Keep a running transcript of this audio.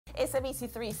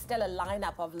SABC3's stellar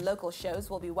lineup of local shows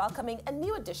will be welcoming a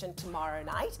new edition tomorrow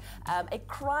night, a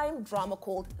crime drama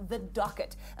called The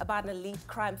Docket, about an elite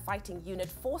crime-fighting unit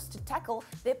forced to tackle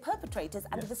their perpetrators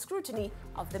under the scrutiny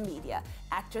of the media.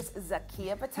 Actress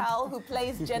Zakeeya Patel, who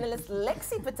plays journalist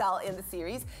Lexi Patel in the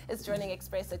series, is joining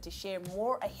Expresso to share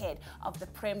more ahead of the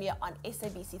premiere on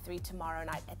SABC3 tomorrow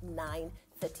night at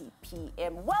 9:30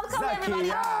 p.m. Welcome, everybody!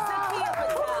 Zakeeya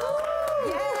Patel!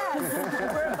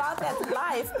 Yes, we're about that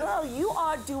life. Girl, you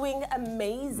are doing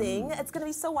amazing. It's going to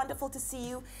be so wonderful to see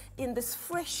you in this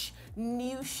fresh,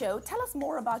 new show. Tell us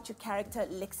more about your character,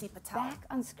 Lexi Patel. Back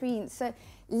on screen. So,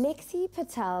 Lexi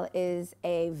Patel is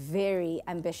a very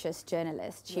ambitious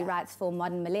journalist. She writes for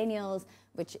Modern Millennials,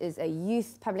 which is a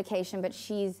youth publication, but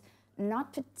she's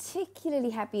not particularly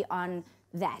happy on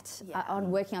that, on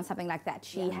working on something like that.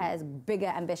 She has bigger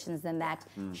ambitions than that.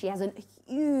 She has a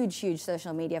huge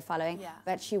social media following,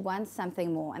 but she wants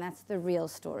something more, and that's the real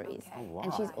stories. Okay. Oh, wow.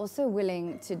 And she's also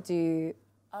willing to do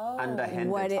underhanded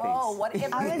things.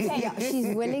 Whatever I would say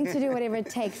she's willing to do whatever it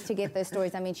takes to get those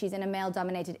stories. I mean, she's in a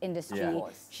male-dominated industry. Yeah.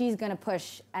 She's going to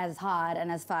push as hard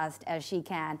and as fast as she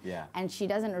can. Yeah. And she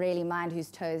doesn't really mind whose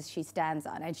toes she stands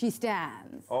on. And she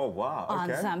stands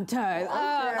on some toes.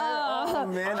 Oh,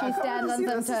 man. She stands on some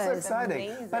This is so toes. exciting.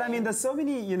 Amazing. But I mean, there's so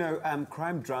many,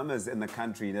 crime dramas in the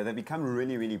country. They've become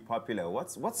really popular.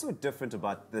 What's so different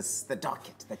about the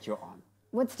docket that you're on?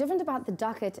 What's different about The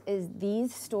Docket is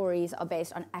these stories are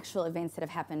based on actual events that have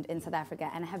happened in South Africa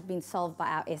and have been solved by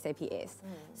our SAPS.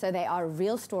 So they are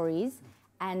real stories,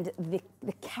 and the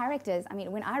characters, I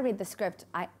mean, when I read the script,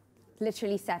 I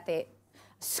literally sat there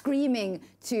screaming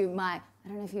to my, I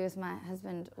don't know if he was my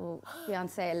husband or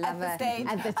fiancé, lover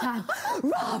at the time,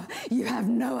 Rob, you have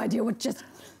no idea what just...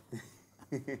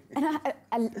 And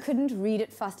I couldn't read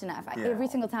it fast enough. Every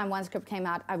single time one script came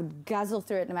out, I would guzzle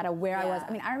through it no matter where I was.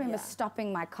 I mean, I remember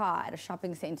stopping my car at a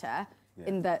shopping centre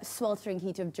in the sweltering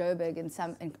heat of Joburg in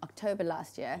October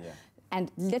last year. And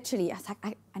literally, I was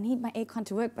like, I need my aircon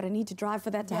to work, but I need to drive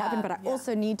for that to happen, but I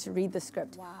also need to read the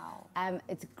script. Wow.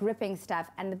 It's gripping stuff.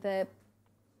 And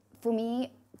for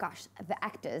me, gosh, the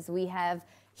actors, we have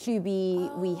Hubie,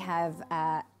 we have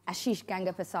Ashish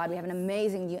Ganga-Prasad, we have an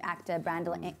amazing new actor,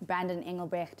 Brandon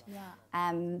Engelbrecht,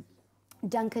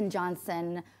 Duncan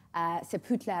Johnson,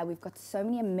 Seputla. We've got so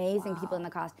many amazing people in the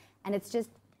cast, and it's just,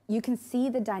 you can see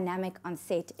the dynamic on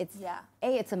set. It's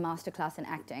A, it's a masterclass in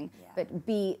acting, but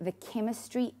B, the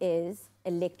chemistry is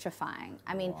electrifying.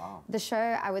 I mean, the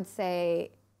show, I would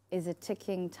say, is a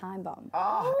ticking time bomb.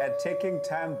 A ticking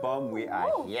time bomb we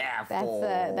are here for.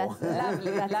 That's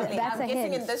Lovely. That's I'm a guessing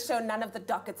hint. in this show, none of the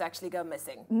dockets actually go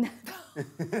missing.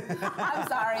 I'm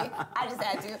sorry, I just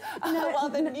had to. Well,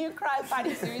 the new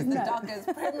crime-fighting series, The Dockets,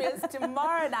 premieres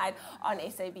tomorrow night on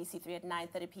SABC3 at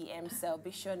 9:30 p.m. So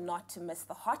be sure not to miss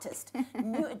the hottest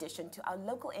new addition to our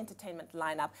local entertainment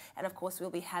lineup. And of course, we'll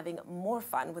be having more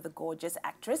fun with the gorgeous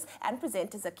actress and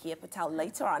presenter Zakeeya Patel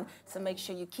later on. So make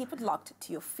sure you keep it locked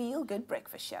to your feel-good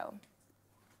breakfast show.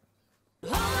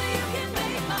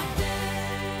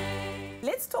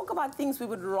 Let's talk about things we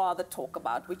would rather talk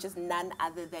about, which is none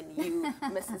other than you,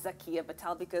 Mrs. Zakeeya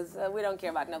Patel, because we don't care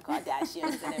about no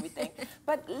Kardashians and everything.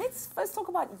 But let's first talk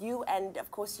about you, and of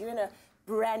course you're in a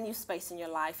brand new space in your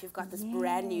life. You've got this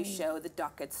brand new show, The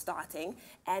Docket, starting,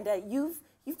 and you've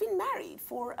been married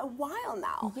for a while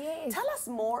now. Yes. Tell us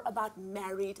more about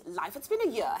married life. It's been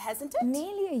a year, hasn't it?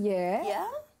 Nearly a year. Yeah?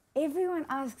 Everyone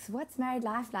asks, what's married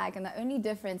life like? And the only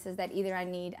difference is that either I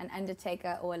need an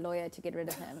undertaker or a lawyer to get rid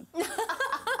of him.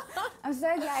 I'm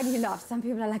so glad you laughed. Some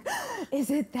people are like, is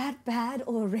it that bad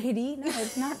already? No,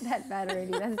 it's not that bad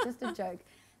already. That's just a joke.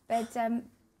 But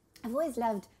I've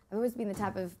always been the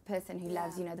type of person who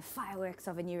loves, the fireworks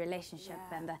of a new relationship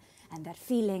and that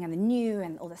feeling and the new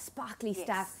and all the sparkly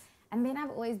stuff. And then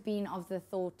I've always been of the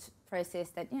thought process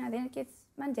that, then it gets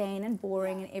mundane and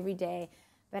boring and everyday.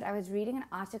 But I was reading an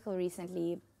article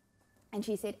recently, and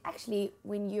she said, actually,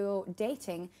 when you're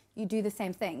dating, you do the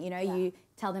same thing. You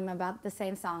tell them about the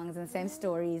same songs and the same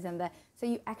stories, and so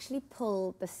you actually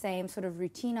pull the same sort of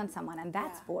routine on someone, and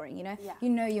that's boring. You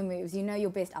know your moves, you know your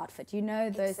best outfit, you know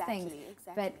those things.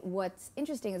 But what's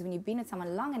interesting is when you've been with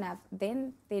someone long enough,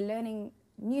 then they're learning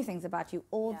new things about you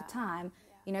all the time.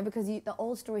 you know, because the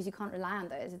old stories, you can't rely on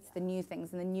those. It's the new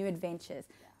things and the new adventures.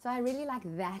 So I really like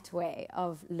that way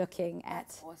of looking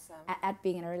at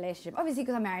being in a relationship. Obviously,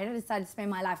 because I'm married, I decided to spend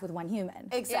my life with one human.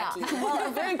 Exactly. Well,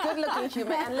 a very good-looking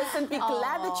human. And listen, be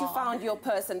glad that you found your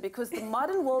person, because the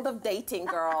modern world of dating,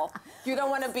 girl, you don't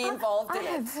want to be involved in it.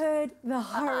 I have heard the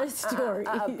horror stories.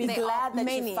 Be glad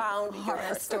that you found your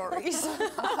horror stories.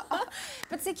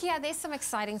 But Zakeeya, there's some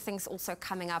exciting things also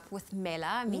coming up with Mela.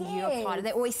 I mean, you're a part of it.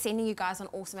 They're always sending you guys on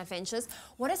awesome adventures.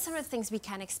 What are some of the things we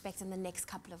can expect in the next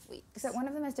couple of weeks? So one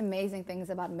of the most amazing things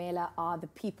about Mela are the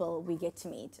people we get to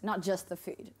meet, not just the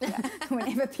food.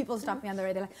 Whenever people stop me on the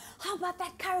road, they're like, how about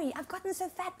that curry? I've gotten so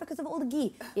fat because of all the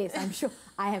ghee. Yes,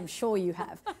 I am sure you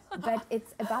have. But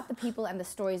it's about the people and the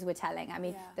stories we're telling. I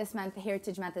mean, this month,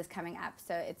 Heritage Month is coming up,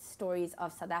 so it's stories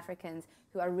of South Africans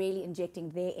who are really injecting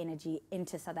their energy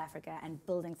into South Africa and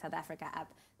building South Africa up.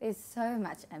 There's so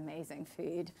much amazing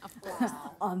food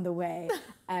on the way.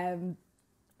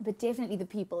 But definitely the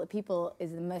people. The people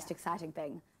is the most exciting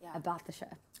thing about the show.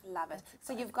 Love it.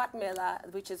 So you've got Mela,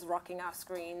 which is rocking our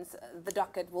screens. The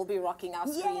Docket will be rocking our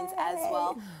screens as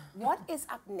well. What is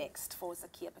up next for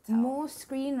Zakeeya Patel? More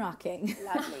screen rocking.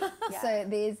 Lovely. So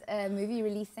there's a movie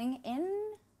releasing in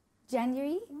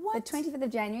January, the 25th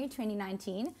of January,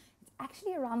 2019. It's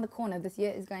actually around the corner. This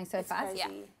year is going so fast.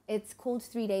 Crazy. It's called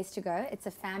 3 Days to Go. It's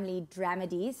a family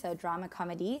dramedy, so drama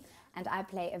comedy. And I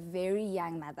play a very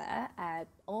young mother,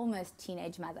 almost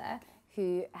teenage mother,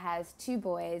 who has 2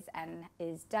 boys and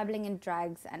is dabbling in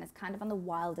drugs and is kind of on the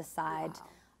wilder side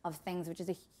of things, which is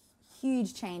a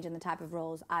huge change in the type of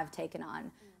roles I've taken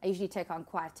on. I usually take on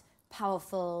quite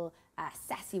powerful,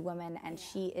 sassy women, and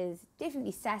she is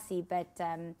definitely sassy, but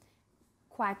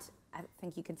quite, I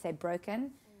think you could say,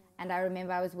 broken. And I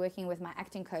remember I was working with my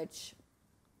acting coach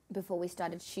before we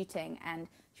started shooting, and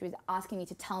she was asking me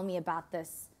to tell me about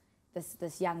this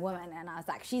young woman, and I was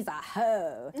like, she's a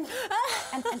hoe.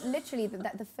 and literally,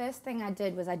 the first thing I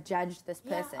did was I judged this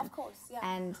person. Yeah, of course,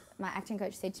 And my acting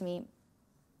coach said to me,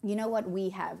 you know what we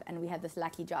have, and we have this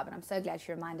lucky job, and I'm so glad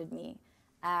she reminded me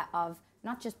of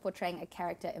not just portraying a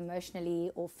character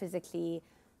emotionally or physically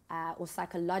or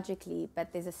psychologically,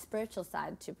 but there's a spiritual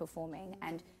side to performing,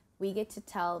 and we get to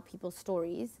tell people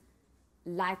stories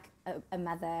like a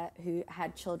mother who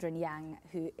had children young,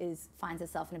 who finds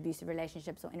herself in abusive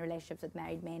relationships or in relationships with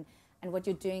married men. And what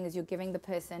you're doing is you're giving the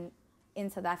person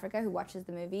in South Africa who watches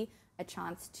the movie a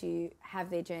chance to have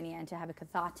their journey and to have a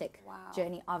cathartic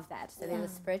journey of that. So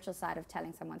there's a spiritual side of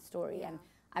telling someone's story. And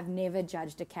I've never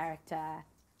judged a character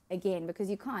again, because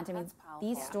you can't. I mean,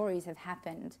 these stories have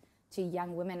happened to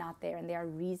young women out there, and there are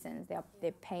reasons, there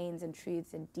are pains and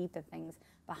truths and deeper things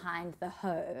behind the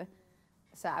hoe.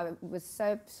 So I was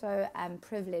so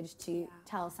privileged to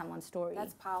tell someone's story.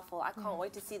 That's powerful. I can't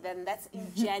wait to see that. And that's in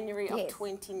January of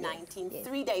 2019.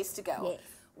 3 days to go.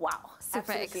 Wow.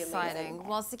 Super exciting. Amazing.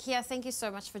 Well, Zakeeya, thank you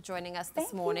so much for joining us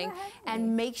this morning.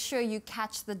 And make sure you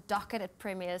catch The Docket. It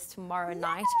premieres tomorrow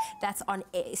night. That's on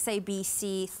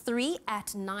SABC 3 at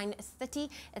 9:30.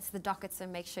 It's The Docket, so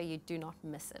make sure you do not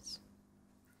miss it.